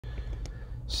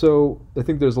So I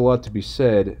think there's a lot to be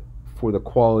said for the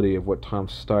quality of what Tom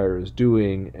Steyer is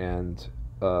doing and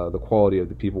the quality of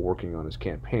the people working on his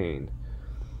campaign.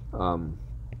 Um,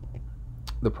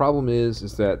 the problem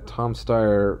is that Tom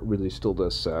Steyer really still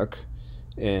does suck.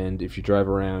 And if you drive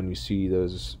around, you see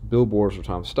those billboards for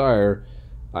Tom Steyer,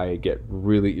 I get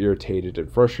really irritated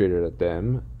and frustrated at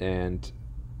them. And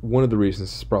one of the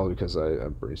reasons is probably because I'm a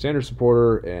Bernie Sanders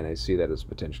supporter, and I see that as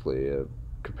potentially a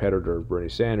competitor of Bernie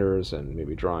Sanders, and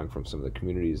maybe drawing from some of the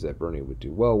communities that Bernie would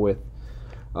do well with.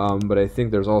 But I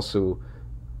think there's also,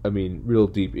 real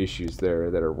deep issues there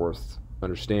that are worth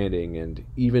understanding and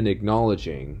even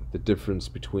acknowledging the difference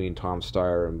between Tom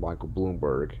Steyer and Michael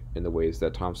Bloomberg in the ways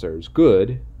that Tom Steyer is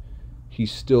good. He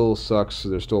still sucks, so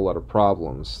there's still a lot of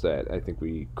problems that I think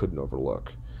we couldn't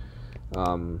overlook.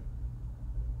 Um,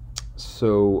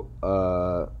 so,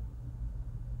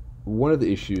 one of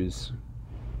the issues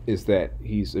is that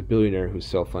he's a billionaire who's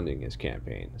self-funding his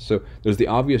campaign. So there's the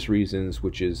obvious reasons,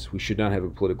 which is we should not have a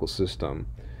political system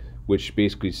which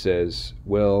basically says,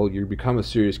 well, you become a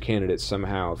serious candidate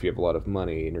somehow if you have a lot of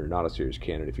money, and you're not a serious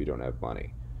candidate if you don't have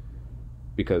money.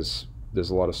 Because there's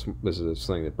a lot of, this is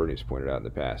something that Bernie's pointed out in the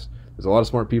past, there's a lot of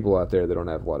smart people out there that don't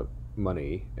have a lot of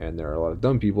money, and there are a lot of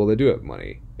dumb people that do have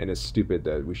money. And it's stupid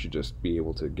that we should just be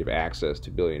able to give access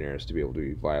to billionaires to be able to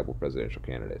be viable presidential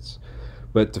candidates.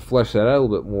 But to flesh that out a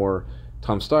little bit more,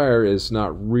 Tom Steyer is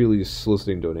not really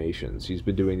soliciting donations. He's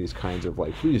been doing these kinds of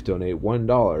like, please donate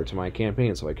 $1 to my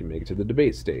campaign so I can make it to the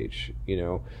debate stage, you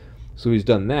know. So he's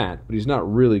done that, but he's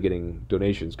not really getting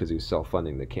donations because he's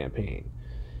self-funding the campaign.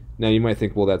 Now you might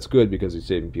think, well, that's good because he's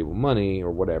saving people money or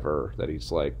whatever, that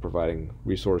he's like providing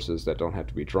resources that don't have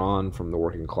to be drawn from the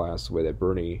working class the way that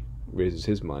Bernie raises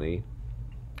his money.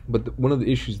 But one of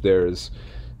the issues there is,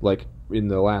 like, in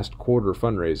the last quarter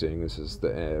fundraising, this is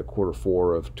the quarter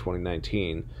four of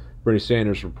 2019, Bernie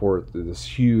Sanders reported this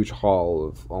huge haul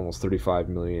of almost 35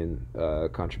 million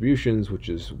contributions, which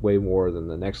is way more than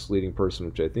the next leading person,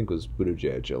 which I think was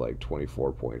Buttigieg at like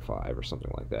 24.5 or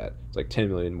something like that. It's like 10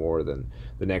 million more than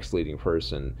the next leading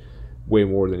person, way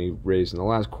more than he raised in the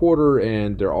last quarter,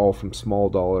 and they're all from small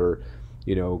dollar,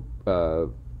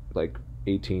 like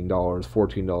 $18,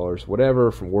 $14,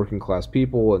 whatever, from working class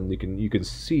people. And you can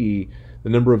see the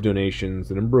number of donations,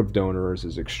 the number of donors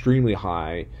is extremely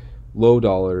high, low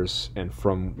dollars, and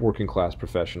from working class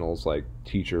professionals like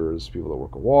teachers, people that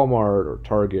work at Walmart or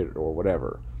Target or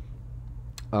whatever.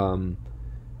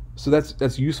 So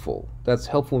that's useful. That's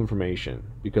helpful information,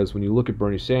 because when you look at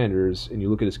Bernie Sanders and you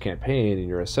look at his campaign and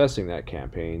you're assessing that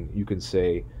campaign, you can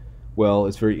say, well,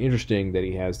 it's very interesting that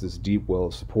he has this deep well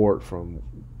of support from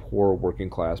poor working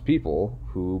class people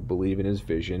who believe in his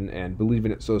vision and believe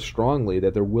in it so strongly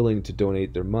that they're willing to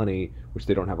donate their money, which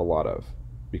they don't have a lot of,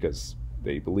 because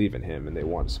they believe in him and they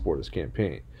want to support his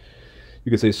campaign. You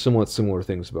could say somewhat similar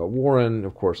things about Warren,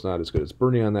 of course not as good as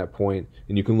Bernie on that point,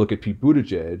 and you can look at Pete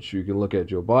Buttigieg, you can look at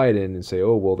Joe Biden and say,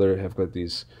 oh, well, they have got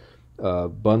these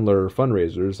bundler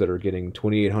fundraisers that are getting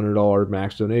 $2,800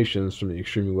 max donations from the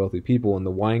extremely wealthy people in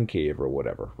the wine cave or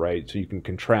whatever, right? So you can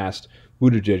contrast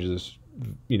Buttigieg's,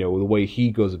 the way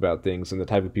he goes about things and the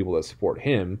type of people that support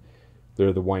him.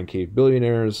 They're the wine cave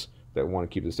billionaires that want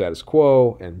to keep the status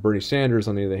quo, and Bernie Sanders,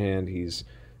 on the other hand, he's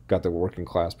got the working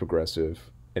class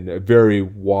progressive and a very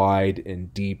wide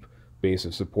and deep base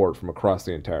of support from across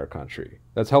the entire country.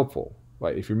 That's helpful.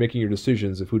 Like, if you're making your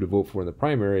decisions of who to vote for in the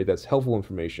primary, that's helpful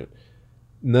information.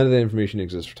 None of that information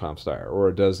exists for Tom Steyer, or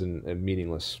it does in a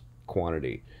meaningless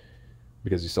quantity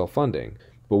because he's self-funding.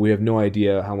 But we have no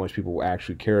idea how much people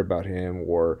actually care about him,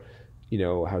 or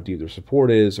how deep their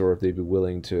support is, or if they'd be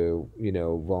willing to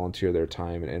volunteer their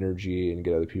time and energy and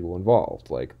get other people involved.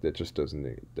 Like, that just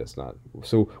doesn't, that's not,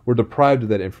 so we're deprived of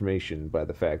that information by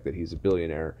the fact that he's a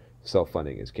billionaire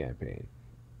self-funding his campaign.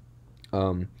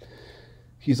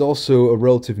 He's also a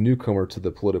relative newcomer to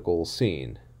the political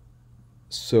scene.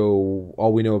 So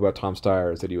all we know about Tom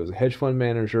Steyer is that he was a hedge fund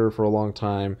manager for a long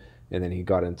time, and then he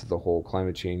got into the whole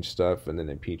climate change stuff and then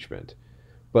impeachment.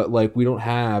 But, like, we don't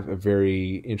have a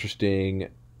very interesting,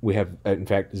 we have, in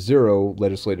fact, zero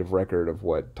legislative record of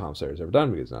what Tom Steyer's ever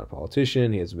done, because he's not a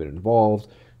politician, he hasn't been involved,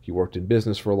 he worked in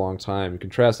business for a long time. You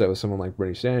contrast that with someone like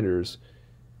Bernie Sanders.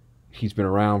 He's been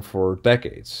around for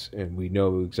decades, and we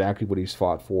know exactly what he's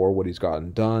fought for, what he's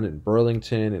gotten done in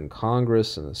Burlington, in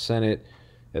Congress, in the Senate,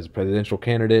 as a presidential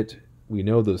candidate. We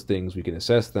know those things, we can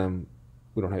assess them.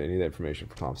 We don't have any of that information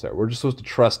for Tom Steyer. We're just supposed to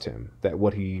trust him that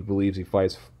what he believes he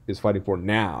is fighting for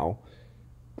now,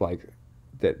 like,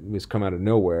 that has come out of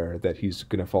nowhere, that he's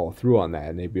going to follow through on that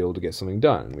and they'd be able to get something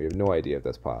done. We have no idea if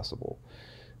that's possible.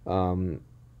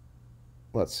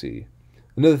 Let's see.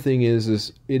 Another thing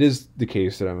is it is the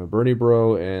case that I'm a Bernie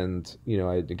bro, and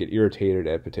I get irritated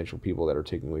at potential people that are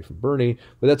taking away from Bernie,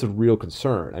 but that's a real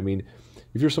concern. I mean,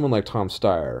 if you're someone like Tom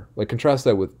Steyer, like contrast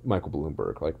that with Michael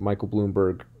Bloomberg. Like Michael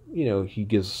Bloomberg, he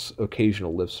gives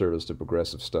occasional lip service to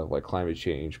progressive stuff like climate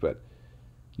change, but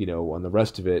on the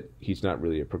rest of it, he's not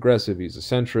really a progressive. He's a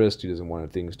centrist. He doesn't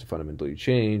want things to fundamentally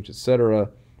change, etc.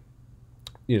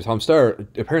 Tom Steyer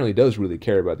apparently does really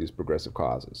care about these progressive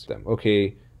causes.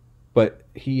 Okay, but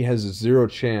he has zero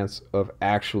chance of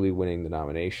actually winning the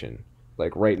nomination.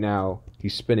 Like right now,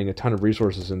 he's spending a ton of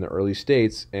resources in the early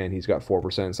states, and he's got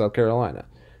 4% in South Carolina.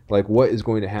 Like, what is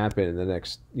going to happen in the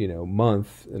next,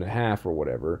 month and a half or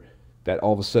whatever that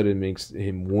all of a sudden makes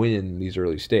him win these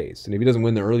early states? And if he doesn't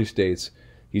win the early states,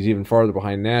 he's even farther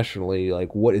behind nationally.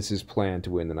 Like, what is his plan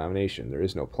to win the nomination? There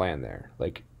is no plan there.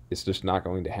 Like, it's just not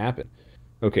going to happen.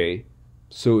 Okay,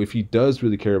 so if he does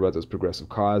really care about those progressive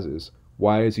causes,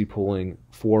 why is he pulling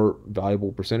 4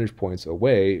 valuable percentage points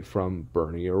away from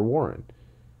Bernie or Warren?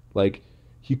 Like,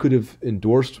 he could have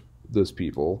endorsed those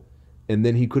people, and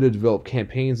then he could have developed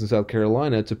campaigns in South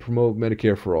Carolina to promote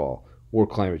Medicare for all or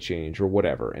climate change or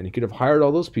whatever. And he could have hired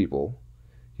all those people.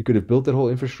 He could have built that whole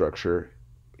infrastructure.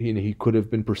 He could have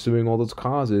been pursuing all those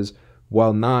causes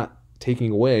while not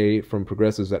taking away from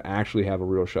progressives that actually have a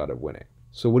real shot at winning.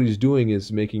 So what he's doing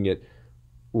is making it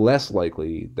less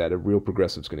likely that a real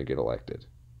progressive is going to get elected.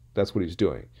 That's what he's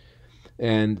doing.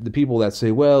 And the people that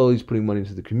say, well, he's putting money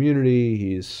into the community,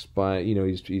 he's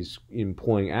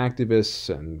employing activists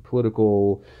and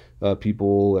political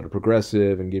people that are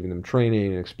progressive and giving them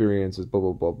training and experiences, blah,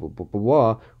 blah, blah, blah, blah, blah,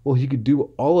 blah. Well, he could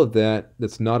do all of that.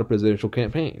 That's not a presidential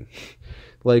campaign.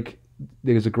 Like,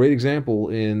 there's a great example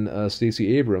in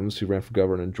Stacey Abrams, who ran for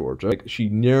governor in Georgia. Like, she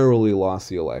narrowly lost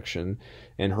the election,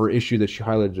 and her issue that she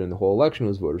highlighted in the whole election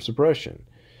was voter suppression.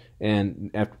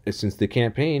 And since the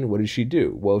campaign, what did she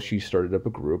do? Well, she started up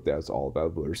a group that's all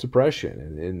about voter suppression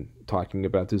and talking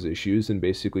about those issues and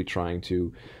basically trying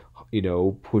to,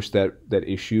 push that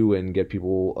issue and get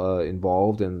people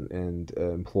involved and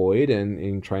employed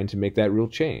and trying to make that real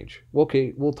change. Well,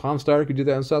 okay, Tom Steyer could do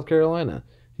that in South Carolina.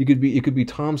 It could be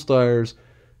Tom Steyer's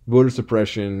voter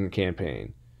suppression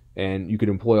campaign. And you could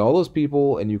employ all those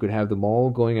people, and you could have them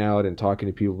all going out and talking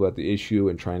to people about the issue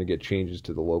and trying to get changes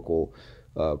to the local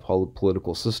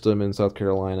political system in South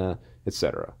Carolina,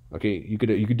 etc. Okay, you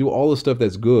could do all the stuff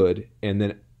that's good, and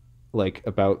then like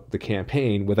about the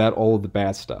campaign without all of the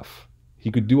bad stuff.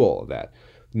 He could do all of that.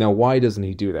 Now, why doesn't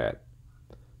he do that?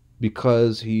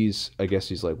 Because I guess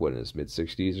he's like, what, in his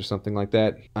mid-60s or something like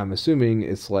that. I'm assuming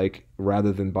it's like,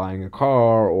 rather than buying a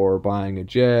car or buying a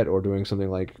jet or doing something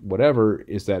like whatever,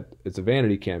 is that it's a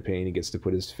vanity campaign. He gets to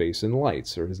put his face in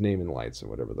lights or his name in lights or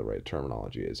whatever the right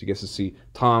terminology is. He gets to see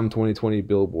Tom 2020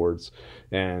 billboards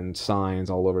and signs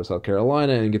all over South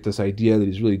Carolina and get this idea that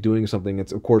he's really doing something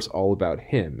that's, of course, all about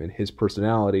him and his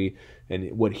personality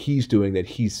and what he's doing that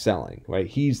he's selling, right?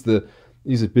 He's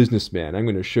a businessman. I'm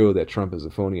going to show that Trump is a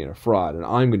phony and a fraud, and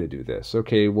I'm going to do this.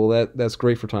 Okay, well, that's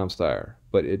great for Tom Steyer,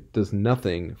 but it does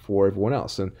nothing for everyone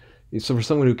else. And so for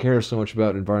someone who cares so much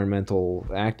about environmental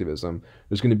activism,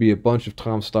 there's going to be a bunch of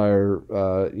Tom Steyer,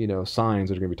 signs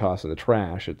that are going to be tossed in the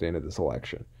trash at the end of this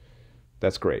election.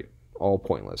 That's great. All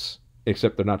pointless.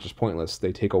 Except they're not just pointless.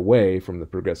 They take away from the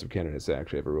progressive candidates that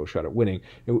actually have a real shot at winning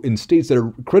in states that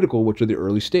are critical, which are the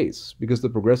early states, because the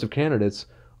progressive candidates,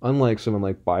 unlike someone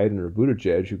like Biden or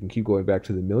Buttigieg, who can keep going back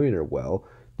to the millionaire well,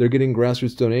 they're getting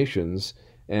grassroots donations,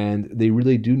 and they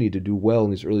really do need to do well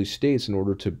in these early states in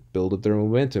order to build up their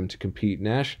momentum to compete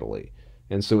nationally.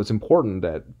 And so it's important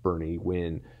that Bernie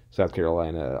win South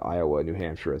Carolina, Iowa, New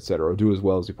Hampshire, etc., or do as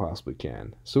well as he possibly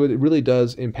can. So it really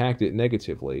does impact it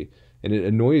negatively, and it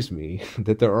annoys me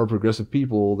that there are progressive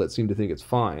people that seem to think it's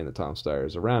fine that Tom Steyer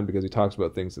is around because he talks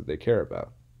about things that they care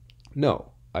about.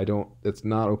 No, I don't. It's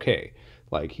not okay.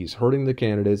 Like, he's hurting the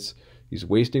candidates. He's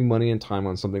wasting money and time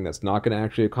on something that's not going to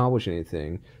actually accomplish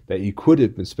anything, that he could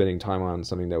have been spending time on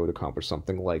something that would accomplish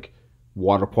something like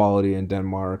water quality in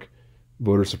Denmark,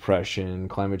 voter suppression,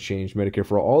 climate change, Medicare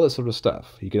for all that sort of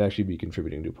stuff. He could actually be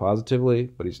contributing to positively,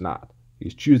 but he's not.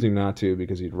 He's choosing not to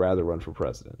because he'd rather run for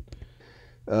president.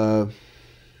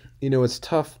 It's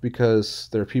tough because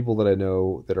there are people that I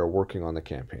know that are working on the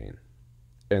campaign.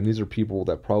 And these are people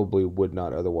that probably would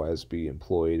not otherwise be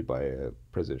employed by a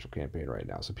presidential campaign right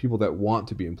now. So people that want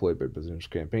to be employed by a presidential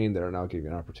campaign that are now getting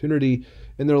an opportunity.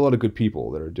 And there are a lot of good people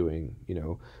that are doing,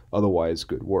 otherwise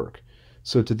good work.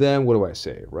 So to them, what do I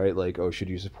say, right? Like, oh, should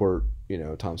you support,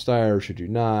 Tom Steyer? Should you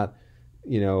not?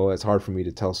 It's hard for me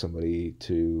to tell somebody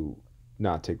to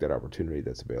not take that opportunity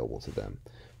that's available to them.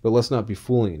 But let's not be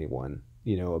fooling anyone,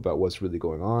 about what's really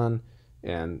going on.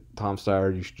 And Tom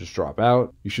Steyer, you should just drop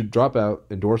out. You should drop out,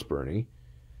 endorse Bernie,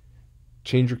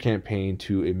 change your campaign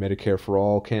to a Medicare for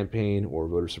All campaign, or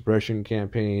voter suppression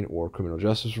campaign, or criminal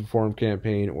justice reform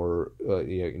campaign, or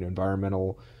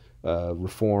environmental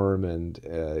reform, and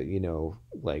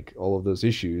like all of those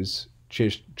issues.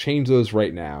 Change those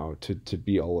right now to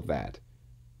be all of that,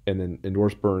 and then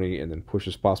endorse Bernie, and then push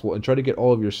as possible, and try to get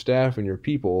all of your staff and your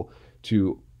people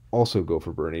to also go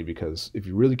for Bernie, because if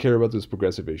you really care about those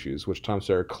progressive issues, which Tom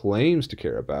Steyer claims to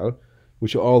care about,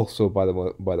 which also, by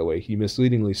the way, he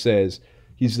misleadingly says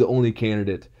he's the only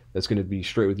candidate that's going to be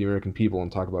straight with the American people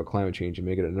and talk about climate change and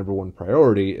make it a #1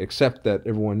 priority, except that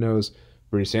everyone knows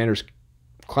Bernie Sanders'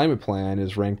 climate plan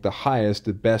is ranked the highest,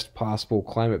 the best possible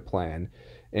climate plan,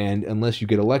 and unless you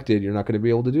get elected, you're not going to be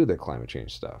able to do that climate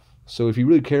change stuff. So if he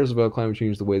really cares about climate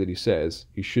change the way that he says,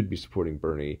 he should be supporting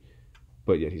Bernie,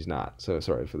 but yet he's not. So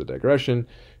sorry for the digression.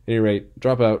 At any rate,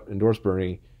 drop out, endorse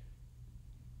Bernie,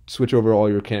 switch over all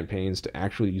your campaigns to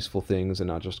actually useful things and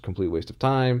not just a complete waste of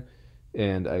time.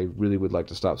 And I really would like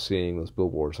to stop seeing those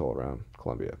billboards all around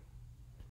Columbia.